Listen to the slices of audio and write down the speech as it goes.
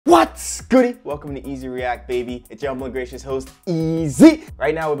What's goody? Welcome to Easy React, baby. It's your humble and gracious host, Easy.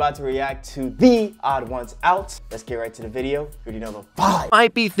 Right now, we're about to react to TheOdd1sOut. Let's get right to the video. You already know the vibe.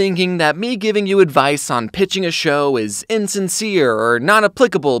 Might be thinking that me giving you advice on pitching a show is insincere or not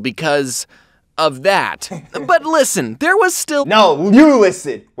applicable because of that. But listen, there was still— No, you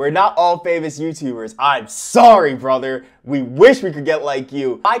listen. We're not all famous YouTubers. I'm sorry, brother. We wish we could get like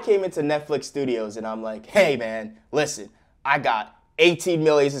you. I came into Netflix Studios and I'm like, hey man, listen, I got 18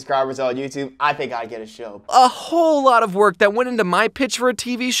 million subscribers on YouTube. I think I get a show. a whole lot of work that went into my pitch for a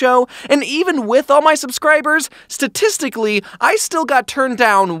TV show, and even with all my subscribers, statistically, I still got turned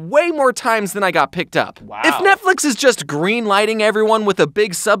down way more times than I got picked up. Wow. If Netflix is just green-lighting everyone with a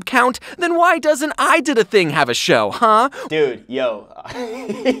big sub count, then why doesn't I Did a Thing have a show, huh? Dude, yo.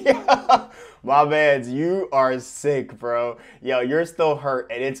 My mans, you are sick, bro. Yo, you're still hurt,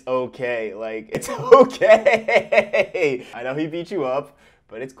 and it's okay. Like, it's okay. I know he beat you up,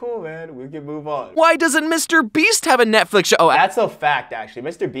 but it's cool, man. We can move on. Why doesn't Mr. Beast have a Netflix show? Oh, That's a fact, actually.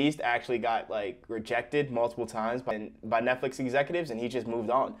 Mr. Beast actually got, like, rejected multiple times by Netflix executives, and he just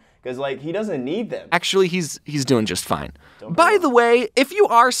moved on. Because, like, he doesn't need them. Actually, he's doing just fine. By the way, if you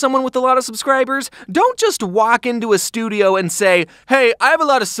are someone with a lot of subscribers, don't just walk into a studio and say, hey, I have a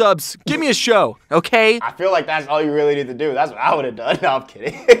lot of subs, give me a show, okay? I feel like that's all you really need to do. That's what I would have done. No, I'm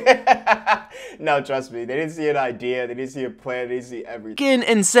kidding. No, trust me. They didn't see an idea. They didn't see a plan. They didn't see everything.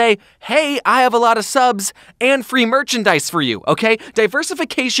 And say, hey, I have a lot of subs and free merchandise for you, okay?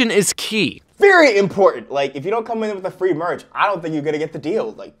 Diversification is key. Very important. Like, if you don't come in with a free merch, I don't think you're gonna get the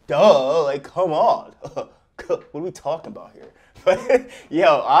deal. Like, duh, like, come on. What are we talking about here? But,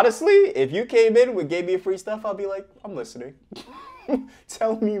 yo, honestly, if you came in and gave me free stuff, I'll be like, I'm listening.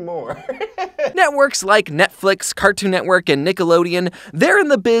 Tell me more. Networks like Netflix, Cartoon Network, and Nickelodeon, they're in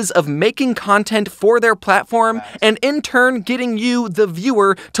the biz of making content for their platform and in turn getting you, the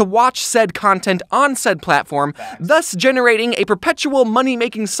viewer, to watch said content on said platform, thus generating a perpetual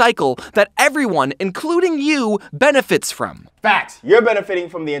money-making cycle that everyone, including you, benefits from. Facts. You're benefiting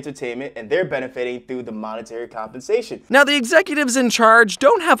from the entertainment, and they're benefiting through the monetary compensation. Now, the executives in charge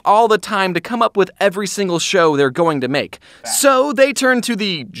don't have all the time to come up with every single show they're going to make. So they turn to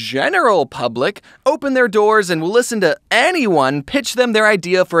the general public, open their doors, and will listen to anyone pitch them their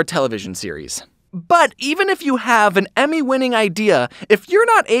idea for a television series. But even if you have an Emmy-winning idea, if you're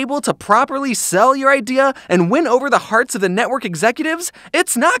not able to properly sell your idea and win over the hearts of the network executives,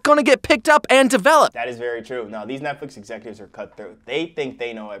 it's not going to get picked up and developed. That is very true. Now, these Netflix executives are cutthroat. They think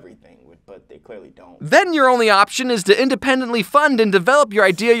they know everything, but they clearly don't. Then your only option is to independently fund and develop your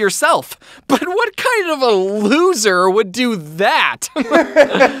idea yourself. But what kind of a loser would do that?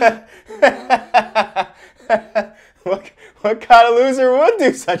 What kind of loser would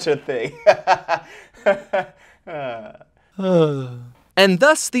do such a thing? And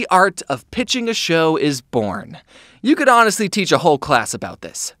thus the art of pitching a show is born. You could honestly teach a whole class about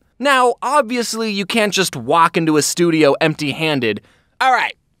this. Now, obviously, you can't just walk into a studio empty-handed. All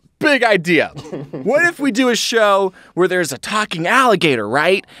right, big idea. What if we do a show where there's a talking alligator,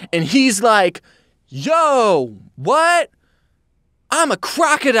 right? And he's like, yo, what? I'm a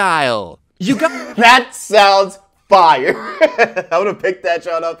crocodile. You got— That sounds fire. I'm gonna pick that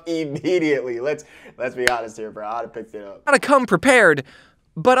shot up immediately. Let's be honest here, bro. I'd have picked it up. Gotta come prepared,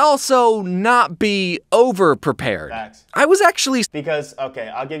 but also not be over-prepared. Facts. I was actually— Because, okay,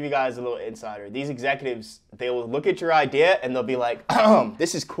 I'll give you guys a little insider. These executives, they will look at your idea and they'll be like,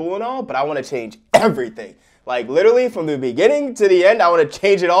 this is cool and all, but I want to change everything. Like, literally, from the beginning to the end, I want to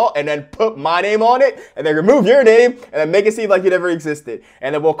change it all and then put my name on it and then remove your name and then make it seem like it never existed.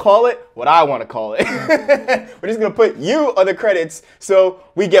 And then we'll call it what I want to call it. We're just going to put you on the credits so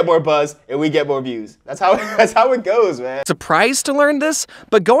we get more buzz and we get more views. That's how it goes, man. surprised to learn this,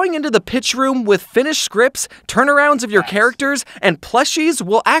 but going into the pitch room with finished scripts, turnarounds of your characters, and plushies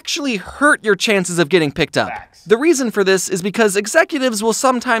will actually hurt your chances of getting picked up. Facts. The reason for this is because executives will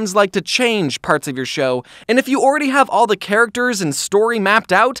sometimes like to change parts of your show, and if you already have all the characters and story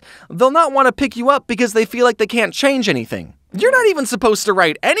mapped out, they'll not want to pick you up because they feel like they can't change anything. You're not even supposed to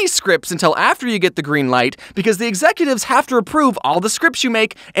write any scripts until after you get the green light, because the executives have to approve all the scripts you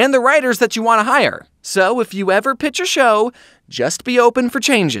make and the writers that you want to hire. So if you ever pitch a show, just be open for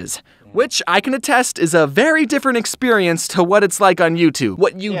changes. Which I can attest is a very different experience to what it's like on YouTube.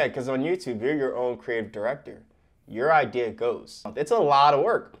 Yeah, because on YouTube, you're your own creative director. Your idea goes. It's a lot of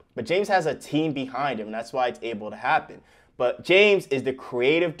work, but James has a team behind him, and that's why it's able to happen. But James is the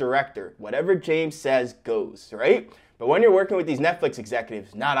creative director. Whatever James says goes, right? But when you're working with these Netflix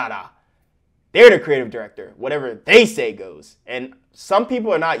executives, nah. They're the creative director. Whatever they say goes. And some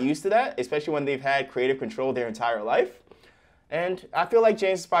people are not used to that, especially when they've had creative control their entire life. And I feel like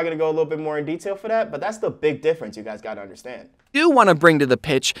James is probably going to go a little bit more in detail for that, but that's the big difference you guys got to understand. You want to bring to the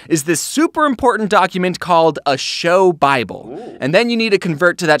pitch is this super important document called a show Bible. Ooh. And then you need to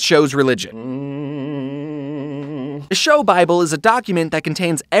convert to that show's religion. A show Bible is a document that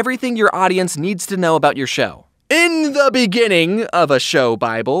contains everything your audience needs to know about your show. In the beginning of a show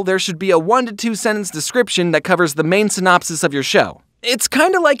Bible, there should be a 1 to 2 sentence description that covers the main synopsis of your show. It's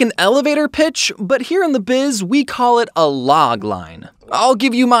kind of like an elevator pitch, but here in the biz, we call it a log line. I'll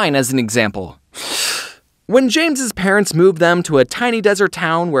give you mine as an example. When James's parents moved them to a tiny desert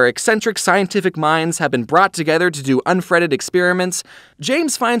town where eccentric scientific minds have been brought together to do unfretted experiments,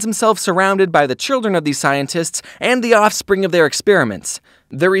 James finds himself surrounded by the children of these scientists and the offspring of their experiments.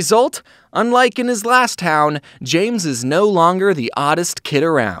 The result? Unlike in his last town, James is no longer the oddest kid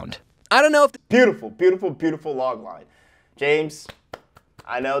around. I don't know if... Beautiful, beautiful, beautiful log line. James,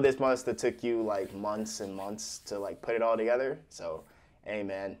 I know this must have took you like months and months to like put it all together. So, hey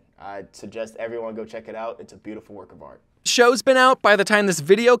man, I'd suggest everyone go check it out. It's a beautiful work of art. Show's been out by the time this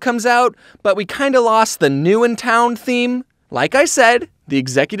video comes out, but we kinda lost the new in town theme. Like I said, the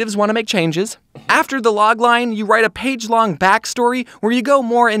executives want to make changes. After the logline, you write a page-long backstory where you go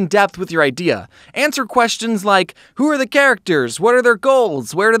more in-depth with your idea. Answer questions like, who are the characters? What are their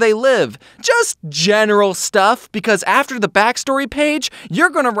goals? Where do they live? Just general stuff, because after the backstory page, you're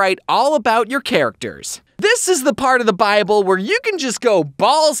going to write all about your characters. This is the part of the Bible where you can just go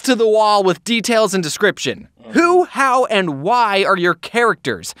balls to the wall with details and description. Who, how, and why are your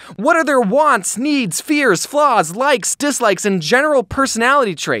characters? What are their wants, needs, fears, flaws, likes, dislikes, and general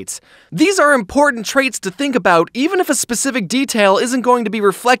personality traits? These are important traits to think about even if a specific detail isn't going to be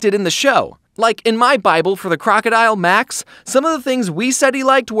reflected in the show. Like in my Bible for the crocodile, Max, some of the things we said he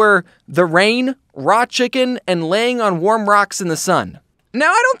liked were the rain, raw chicken, and laying on warm rocks in the sun. Now,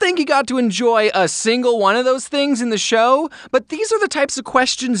 I don't think he got to enjoy a single one of those things in the show, but these are the types of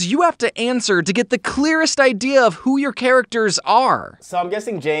questions you have to answer to get the clearest idea of who your characters are. So I'm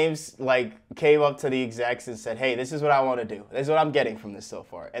guessing James like came up to the execs and said, hey, this is what I want to do. This is what I'm getting from this so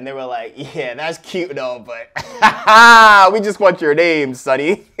far. And they were like, yeah, that's cute though, but we just want your name,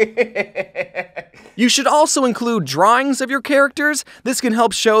 sonny. You should also include drawings of your characters. This can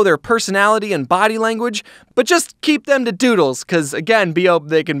help show their personality and body language, but just keep them to doodles, because again,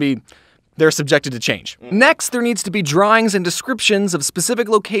 they're subjected to change. Next, there needs to be drawings and descriptions of specific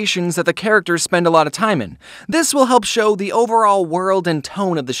locations that the characters spend a lot of time in. This will help show the overall world and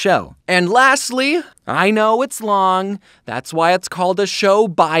tone of the show. And lastly, I know it's long, that's why it's called a show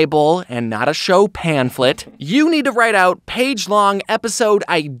Bible and not a show pamphlet. You need to write out page-long episode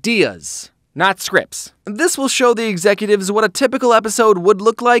ideas, not scripts. This will show the executives what a typical episode would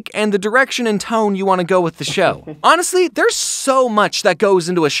look like and the direction and tone you want to go with the show. Honestly, there's so much that goes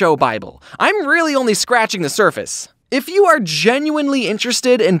into a show Bible. I'm really only scratching the surface. If you are genuinely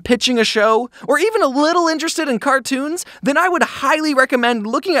interested in pitching a show, or even a little interested in cartoons, then I would highly recommend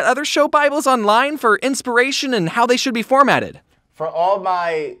looking at other show Bibles online for inspiration and how they should be formatted. For all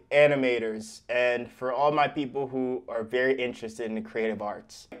my animators and for all my people who are very interested in the creative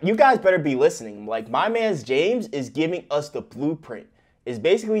arts, you guys better be listening. Like, my man's James is giving us the blueprint. Is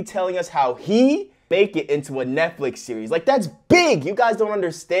basically telling us how he make it into a Netflix series. Like, that's big. You guys don't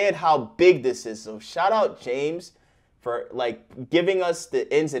understand how big this is. So shout out James for like giving us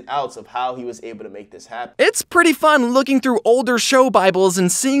the ins and outs of how he was able to make this happen. It's pretty fun looking through older show Bibles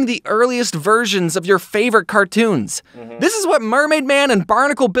and seeing the earliest versions of your favorite cartoons. This is what Mermaid Man and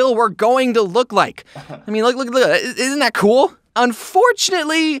Barnacle Bill were going to look like. I mean, look, isn't that cool?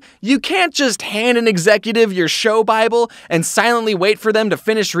 Unfortunately, you can't just hand an executive your show Bible and silently wait for them to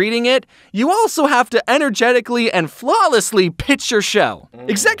finish reading it. You also have to energetically and flawlessly pitch your show.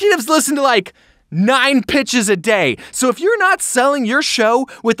 Executives listen to like 9 pitches a day. So if you're not selling your show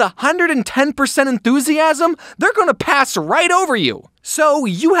with 110% enthusiasm, they're gonna pass right over you. So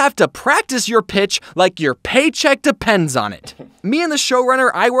you have to practice your pitch like your paycheck depends on it. Me and the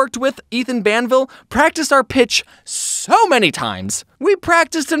showrunner I worked with, Ethan Banville, practiced our pitch so many times. We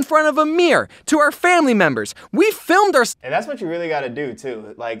practiced in front of a mirror to our family members. We filmed our... And that's what you really gotta do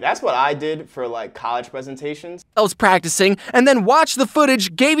too. Like, that's what I did for like college presentations. I was practicing and then watched the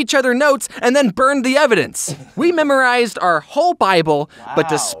footage, gave each other notes, and then burned the evidence. We memorized our whole Bible, but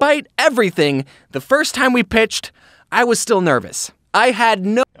despite everything, the first time we pitched, I was still nervous. I had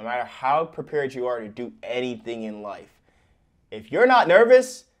no matter how prepared you are to do anything in life, if you're not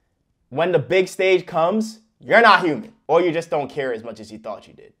nervous, when the big stage comes, you're not human. Or you just don't care as much as you thought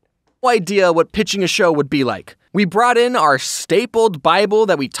you did. idea what pitching a show would be like. We brought in our stapled Bible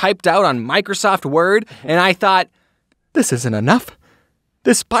that we typed out on Microsoft Word, and I thought, this isn't enough.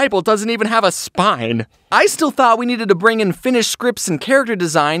 This Bible doesn't even have a spine. I still thought we needed to bring in finished scripts and character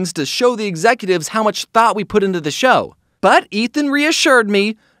designs to show the executives how much thought we put into the show. But Ethan reassured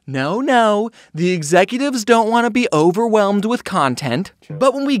me, no, the executives don't want to be overwhelmed with content.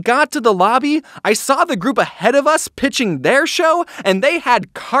 But when we got to the lobby, I saw the group ahead of us pitching their show, and they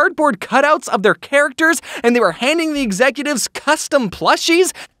had cardboard cutouts of their characters, and they were handing the executives custom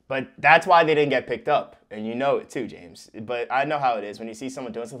plushies. But that's why they didn't get picked up. And you know it too, James. But I know how it is when you see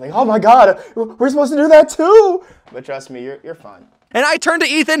someone doing something like, oh my God, we're supposed to do that too. But trust me, you're fine. And I turned to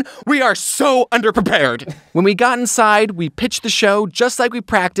Ethan, we are so underprepared. When we got inside, we pitched the show just like we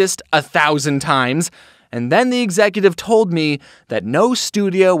practiced 1,000 times. And then the executive told me that no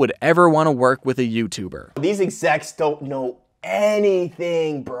studio would ever want to work with a YouTuber. These execs don't know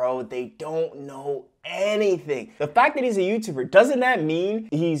anything, bro. They don't know anything. The fact that he's a YouTuber, doesn't that mean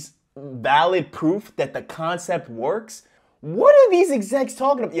he's valid proof that the concept works? What are these execs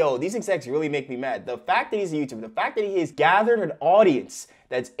talking about? Yo, these execs really make me mad. The fact that he's a YouTuber, the fact that he has gathered an audience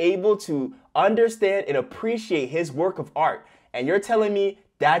that's able to understand and appreciate his work of art, and you're telling me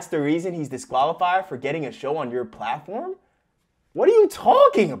that's the reason he's disqualified for getting a show on your platform? What are you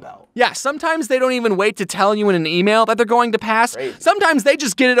talking about? Yeah, sometimes they don't even wait to tell you in an email that they're going to pass. Crazy. Sometimes they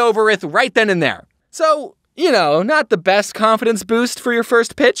just get it over with right then and there. So, you know, not the best confidence boost for your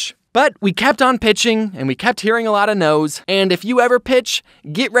first pitch. But we kept on pitching, and we kept hearing a lot of no's, and if you ever pitch,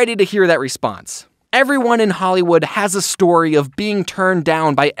 get ready to hear that response. Everyone in Hollywood has a story of being turned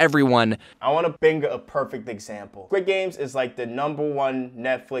down by everyone. I want to bring a perfect example. Squid Games is like the #1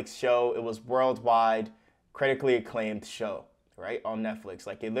 Netflix show. It was worldwide, critically acclaimed show, right, on Netflix.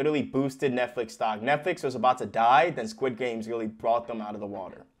 Like, it literally boosted Netflix stock. Netflix was about to die, then Squid Games really brought them out of the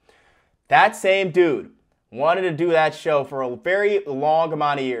water. That same dude wanted to do that show for a very long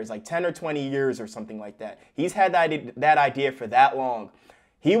amount of years, like 10 or 20 years or something like that. He's had that idea for that long.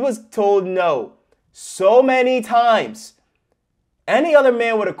 He was told no so many times. Any other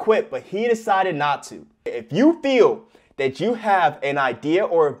man would have quit, but he decided not to. If you feel that you have an idea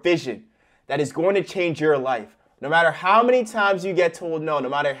or a vision that is going to change your life, no matter how many times you get told no, no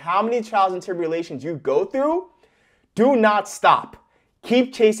matter how many trials and tribulations you go through, do not stop.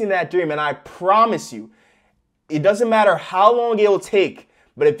 Keep chasing that dream, and I promise you, it doesn't matter how long it'll take,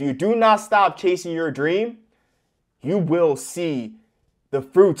 but if you do not stop chasing your dream, you will see the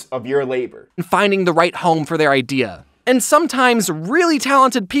fruits of your labor. Finding the right home for their idea. And sometimes really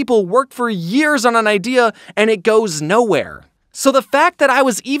talented people work for years on an idea and it goes nowhere. So the fact that I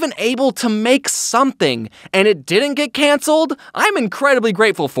was even able to make something and it didn't get canceled, I'm incredibly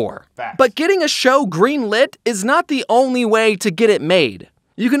grateful for. Facts. But getting a show greenlit is not the only way to get it made.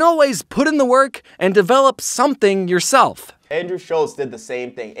 You can always put in the work and develop something yourself. Andrew Schultz did the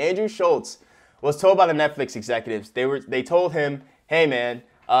same thing. Andrew Schultz was told by the Netflix executives, they told him, hey man,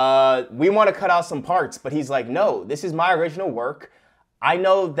 we want to cut out some parts, but he's like, no, this is my original work. I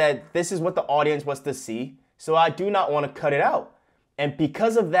know that this is what the audience wants to see, so I do not want to cut it out. And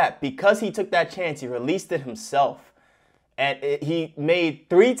because of that, because he took that chance, he released it himself. And he made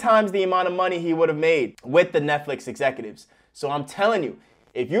 3 times the amount of money he would have made with the Netflix executives. So I'm telling you,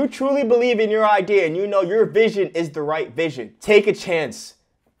 if you truly believe in your idea and you know your vision is the right vision, take a chance.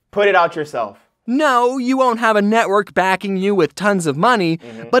 Put it out yourself. No, you won't have a network backing you with tons of money,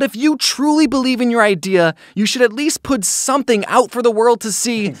 but if you truly believe in your idea, you should at least put something out for the world to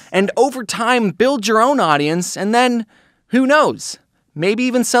see and over time build your own audience and then, who knows, maybe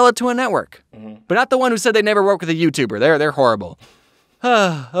even sell it to a network. But not the one who said they never work with a YouTuber. They're horrible.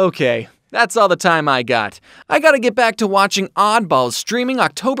 Okay. That's all the time I got. I gotta get back to watching Oddballs streaming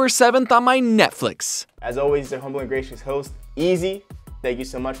October 7th on my Netflix. As always, your humble and gracious host, Easy. Thank you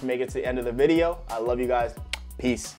so much for making it to the end of the video. I love you guys. Peace.